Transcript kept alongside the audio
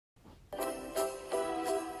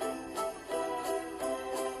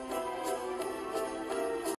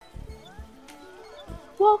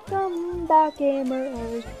Welcome back,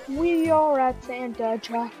 gamers. We are at Santa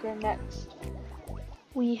Tracker next.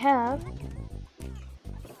 We have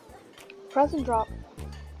present drop.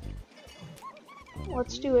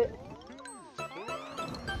 Let's do it.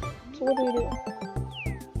 So what do we do?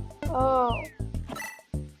 Oh.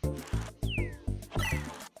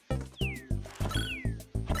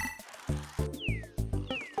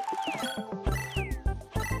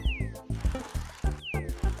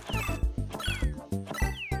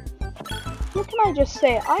 What can I just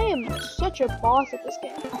say? I am such a boss at this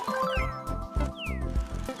game.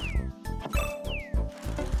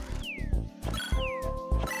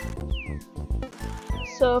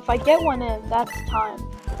 So if I get one in, that's time.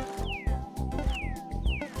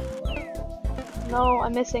 No,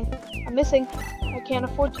 I'm missing. I'm missing. I can't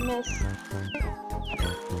afford to miss.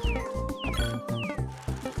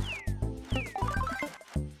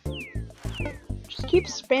 Just keep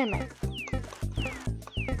spamming.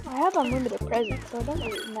 I have unlimited presents, so I don't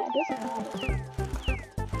really, that doesn't matter.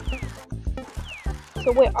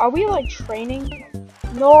 So wait, are we like training?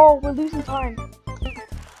 No, we're losing time.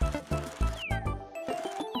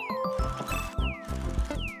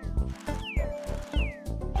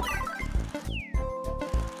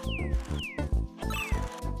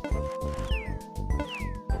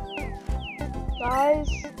 Guys.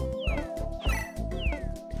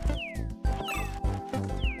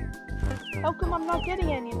 How come I'm not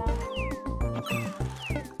getting any now?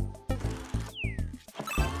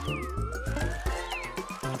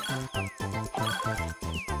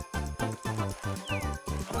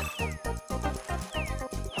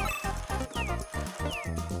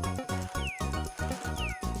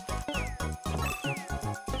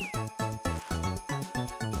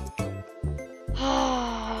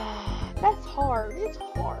 That's hard. It's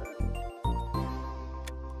hard.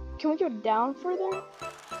 Can we go down further?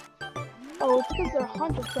 Oh, it's because they're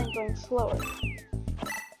 100% going slower.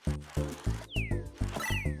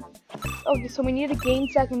 Okay, so we need to gain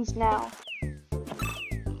seconds now.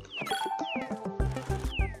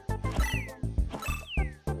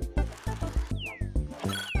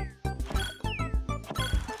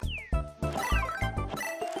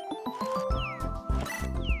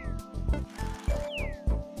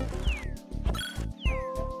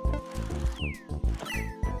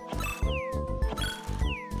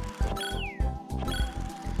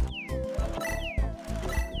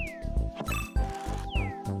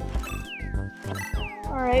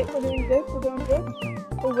 Alright, we're doing good, we're doing good.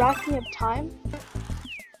 We're racking up time.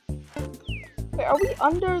 Wait, are we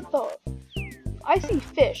under the... I see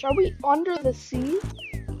fish. Are we under the sea?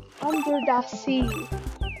 Under the sea.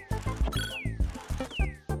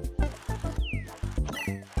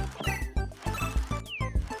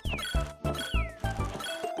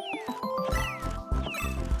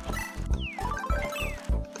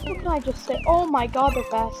 What can I just say? Oh my god, they're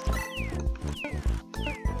fast.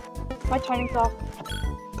 My timing's off.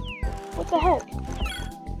 What the heck?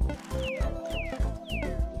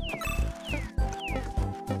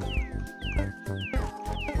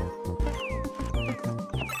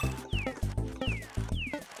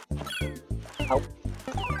 Oh.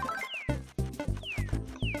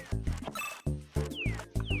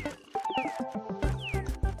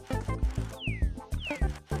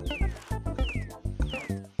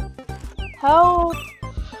 Help!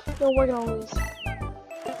 No, we're gonna lose.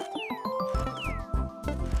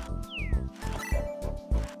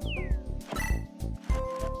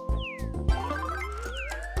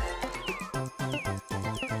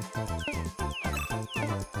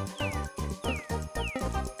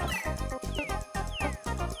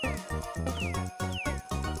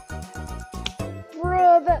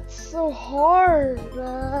 Bruh, that's so hard.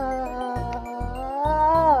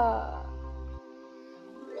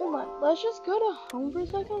 Hold on, let's just go to home for a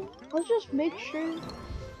second. Let's just make sure.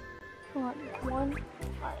 Come on, one.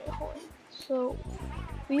 Alright, hold on. So,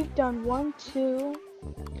 we've done 1, 2,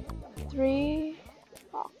 3.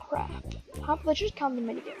 Oh crap. Let's just count the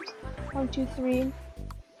minigames. 1, 2, 3,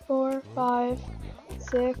 4, 5,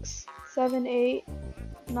 6, 7, 8,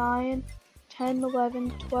 9, 10,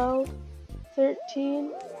 11, 12.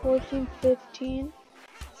 13, 14, 15,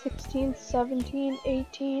 16, 17,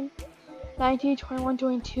 18, 19, 21,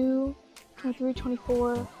 22, 23,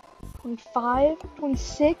 24, 25,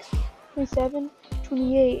 26, 27,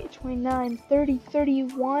 28, 29, 30,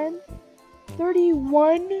 31,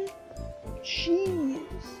 31, jeez,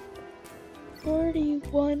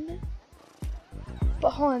 31, but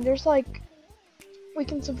hold on, there's like, we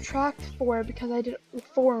can subtract 4 because I did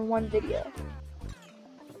 4 in one video.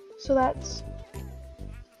 So that's,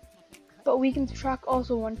 but we can subtract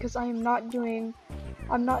also 1 because I am not doing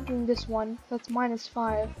I'm not doing this one. That's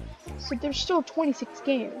 -5. So there's still 26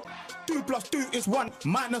 games. 2 + 2 is 1,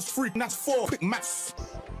 -3, that's 4. Quick maths.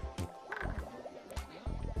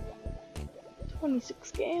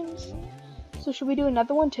 26 games. So should we do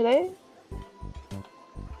another one today?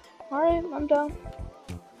 Alright, I'm down.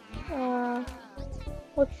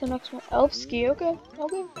 What's the next one? Elf ski, okay.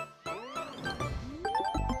 Okay.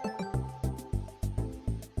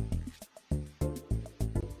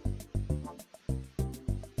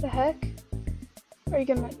 The heck? Are you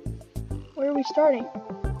gonna... Where are we starting?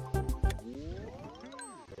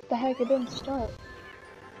 The heck, it didn't start.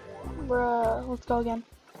 Bruh, let's go again.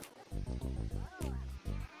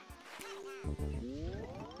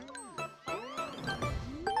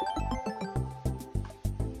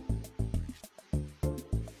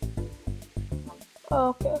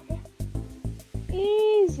 Oh, okay.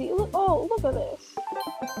 Easy. Look, oh, look at this.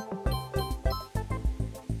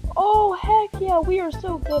 Oh, heck yeah, we are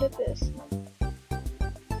so good at this.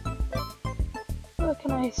 What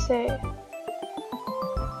can I say?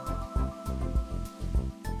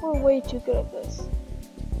 We're way too good at this.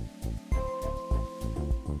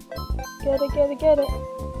 Get it.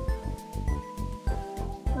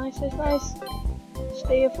 Nice.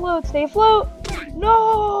 Stay afloat. No!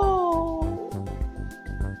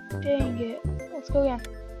 Dang it. Let's go again.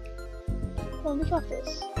 Come on, we got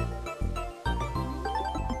this.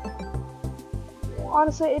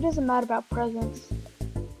 Honestly, it doesn't matter about presents.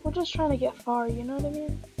 We're just trying to get far, you know what I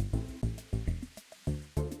mean?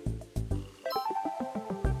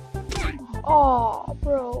 Aw,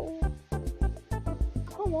 bro.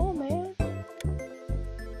 Come on, man.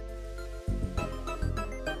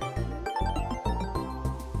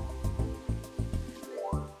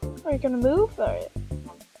 Are you gonna move? Alright.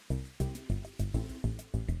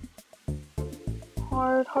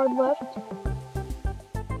 Hard left.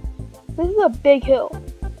 This is a big hill.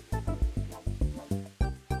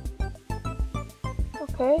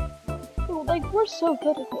 Okay. Like, we're so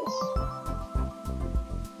good at this.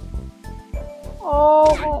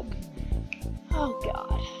 Oh, heck. Oh,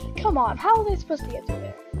 God. Come on, how are they supposed to get through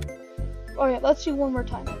there? Alright, let's do one more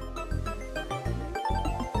time.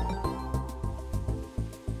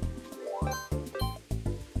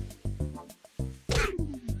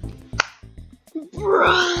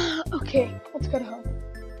 Okay, let's go to home.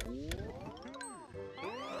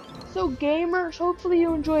 So gamers, hopefully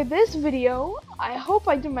you enjoyed this video. I hope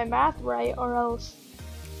I did my math right, or else,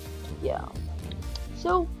 yeah.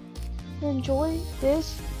 So, enjoy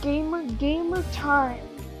this gamer time.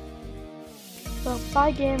 So,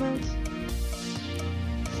 bye gamers.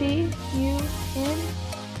 See you in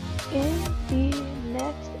the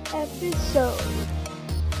next episode.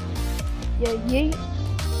 Yeah, yeet.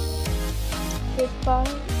 Goodbye,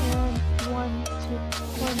 and 1, 2,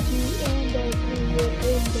 and a 3, and a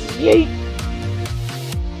yeet.